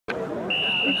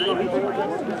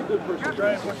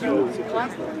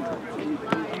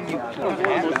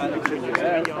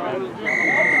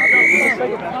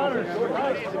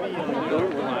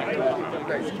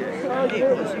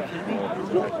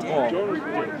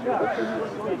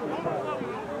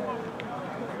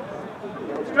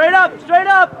Straight up, straight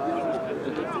up!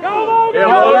 Go, Logan! Go,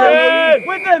 Logan!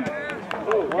 With him!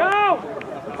 Go!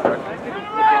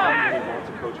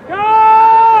 Go!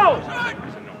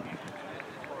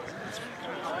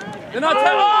 You're not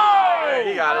telling.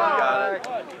 He got it, he got it.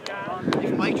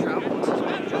 If Mike travels, there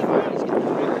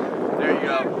you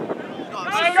go.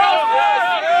 Let's go!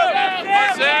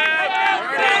 Sam!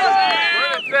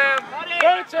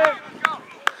 Sam!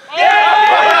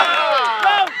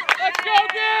 Yeah! Let's go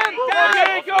again!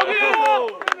 Go again!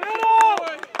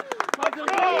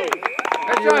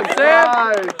 Good job,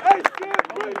 Sam!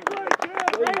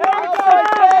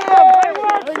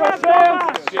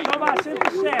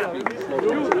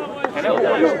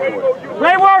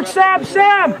 Great work, Sam!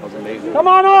 Sam! Come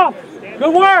on off!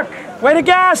 Good work! Way to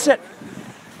gas it!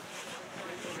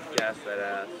 Gas that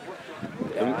ass.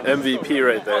 MVP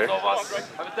right there.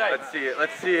 Let's see it,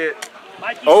 let's see it.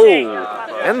 Oh,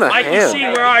 and the Mikey hand. C,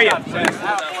 where are you?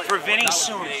 For Vinny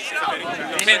soon.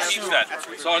 Can't teach that.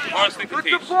 It's the hardest thing to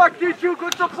teach. Good support, D2,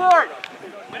 good support.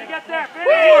 Way to get there, Vinny!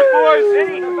 Boys.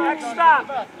 Vinny, back stop.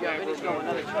 Did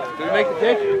we make the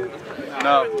kick?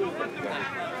 No.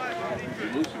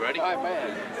 You ready?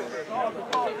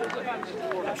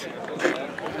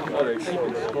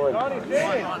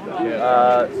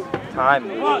 Time.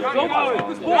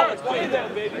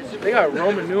 They got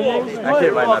Roman numerals.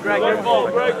 That might not be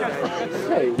Greg.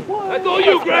 That's all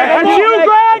you, Greg! That's you,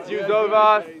 Greg! You,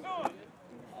 Zovas.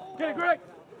 Okay, Greg.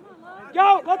 Go,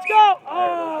 let's go!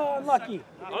 Oh, unlucky.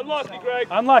 Unlucky, Greg.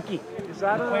 Unlucky.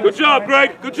 Good job,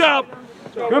 Greg. Good job.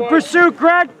 Good pursuit,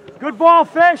 Greg. Good ball,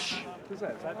 Fish.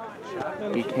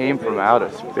 He came from outer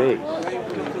space.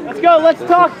 Let's go, let's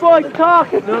talk, boys, talk.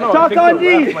 Talk on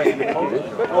D.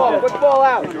 Quick ball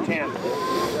out.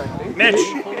 Mitch.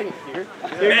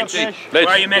 Mitch. Where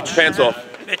are you, Mitch? Pants off.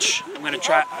 Mitch, I'm going to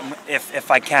try,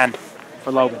 if I can,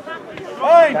 for Logan.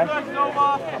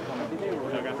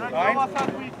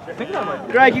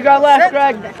 Greg, you got left,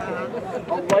 Greg.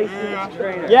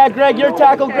 Yeah, Greg, your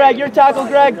tackle, Greg. Your tackle,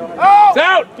 Greg. It's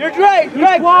out! You're Greg.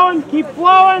 Keep flowing, keep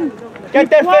flowing. Get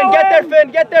there, Finn, get there,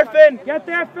 Finn, get there, Finn. Get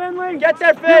there, Finley. Get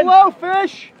there, Finn. Low,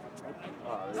 Fish.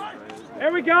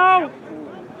 There we go.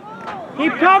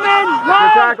 Keep coming. Low.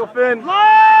 Good tackle, Finn.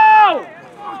 Low.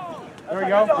 There we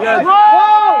go. Yes.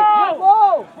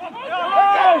 Low.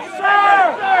 Low,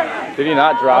 sir. Did he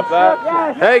not drop that?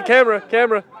 Yes. Hey, camera.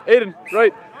 Aiden,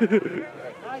 right.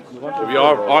 We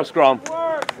are our scrum.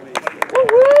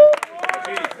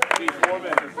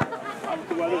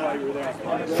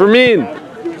 Fermin.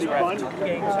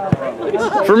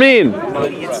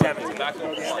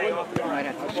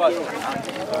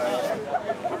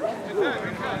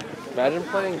 Imagine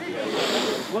playing.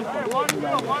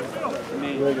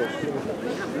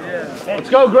 Let's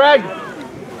go, Greg.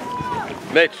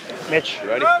 Mitch. Mitch. You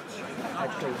ready?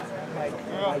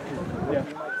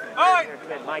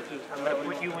 Mikey, I'm going to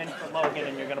put you in for Logan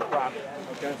and you're going to prop.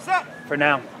 Okay. Set. For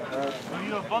now.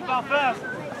 You bump out fast.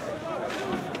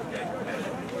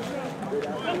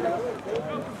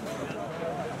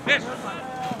 Mitch.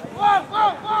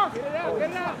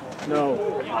 No.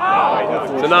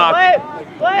 It's a knock.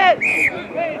 Play it.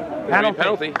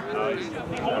 Penalty.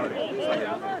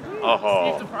 Oh.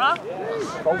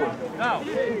 No.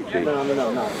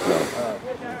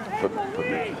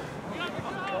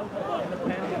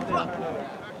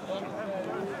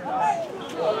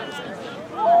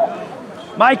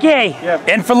 Mikey,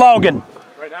 in for Logan.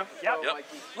 Right now? Yep.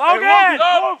 Logan!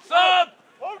 Sub!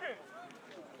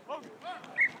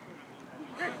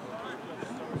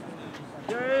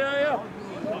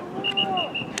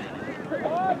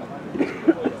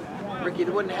 Ricky,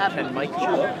 it wouldn't happen, Mike.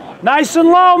 Nice and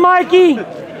low, Mikey.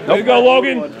 There you go,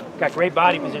 Logan. Got great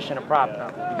body position to prop now.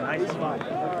 Nice spot.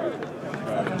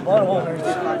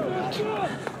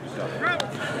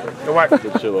 Good work.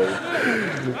 Good chill over.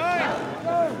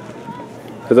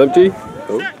 Is that G?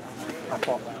 Oh.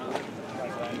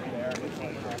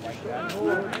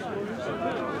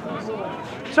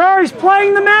 Sir, he's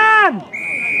playing the man.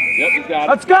 Yep, he's got it.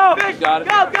 Let's go. He's got it.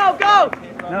 Go!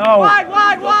 No. Wide!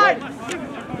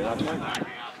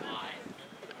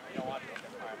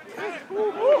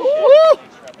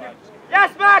 Yes,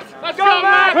 Max. Let's go,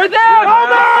 Max. We're there. Go,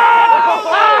 Max.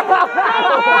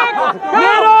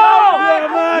 Middle.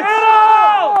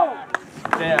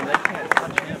 Damn, they can't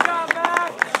touch me.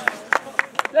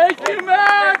 Thank you,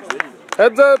 Max.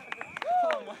 Heads up.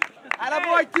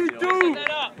 Attaboy, D!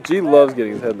 G loves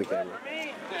getting his head in the camera.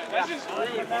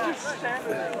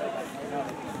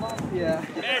 Yeah.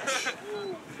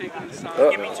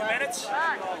 Give me 2 minutes.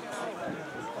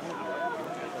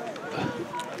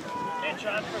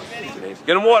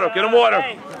 Get him water, get him water.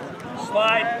 Hey,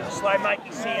 slide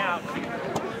Mikey C out.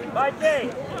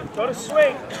 Mikey, go to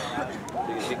swing.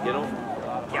 Get him.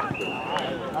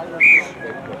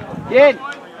 Gin.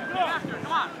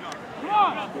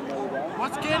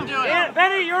 What's Gin doing? Yeah,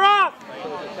 Benny, you're off.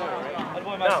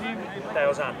 No, that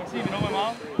was on.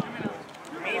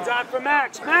 Means on for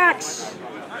Max. Max.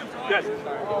 Good. 6,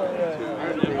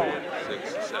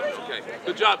 7. Okay.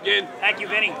 Good job, Gin. Thank you,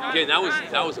 Vinny. Again, that was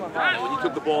when you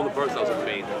took the ball in the burst. That was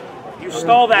amazing. You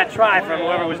stole that try from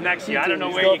whoever was next to you. I don't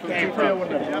know where you came from.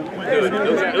 Dude,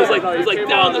 it was like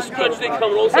down the stretch they come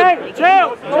and all of a Hey, sudden.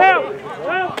 chill.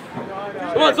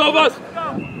 Come on, some of us.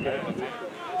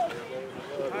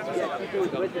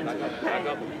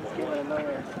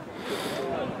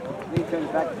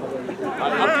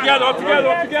 Up together.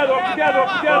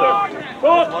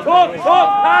 Talk,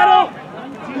 paddle.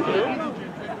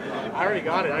 I already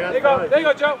got it. I got There you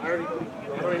go, Joe. I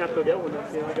don't even have to get one. I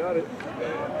got it.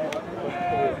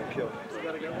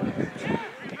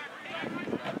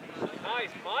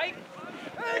 Nice, Mike.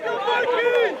 Hey, go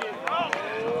Mikey!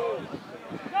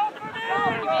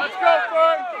 Let's go,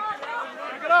 Fern.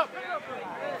 Pick it up.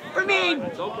 For me!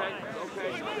 It's okay.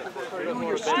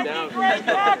 You're bend down. Way to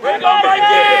go,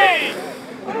 Mikey!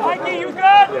 Mikey, you good?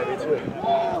 Yeah, me too.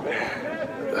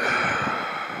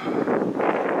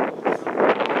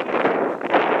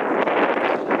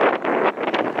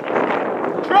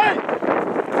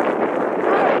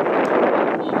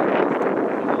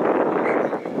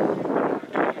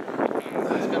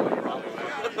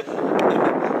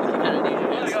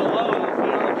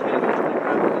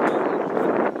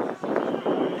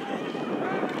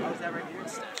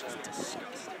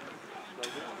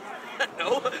 No,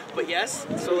 but yes.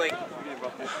 So like.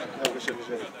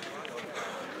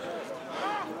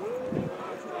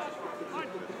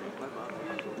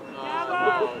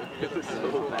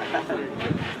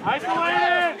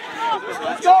 Isolated!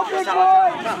 Let's go, big boy!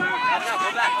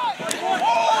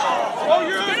 Oh,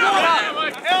 you're good.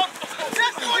 Help.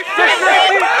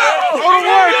 Good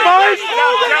work, Mike!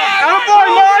 Good boy,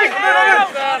 Mike!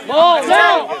 Ball,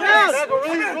 down!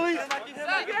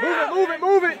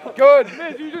 Move it! Good!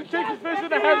 Miz, you just kicked his fish in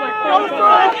the head like 4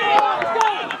 times.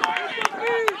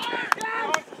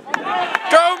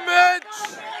 Go, Mitch!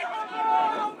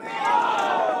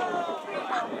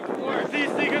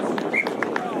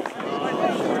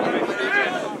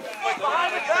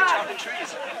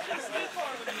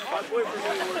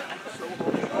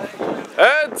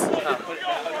 Heads!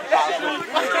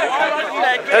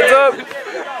 Heads up!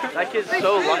 That kid's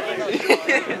so lucky.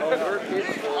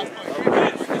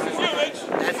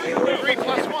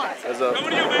 Heads up.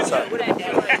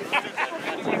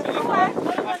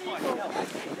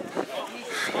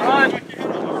 Run!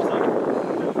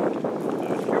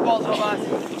 Your ball's up, us.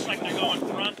 Looks like they're going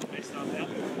front based on that.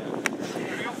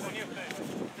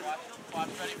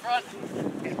 Ready, front.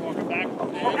 Walking back.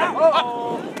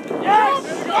 Oh! Yes!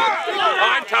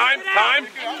 Time.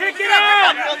 Kick it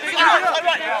out! Kick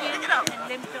it out.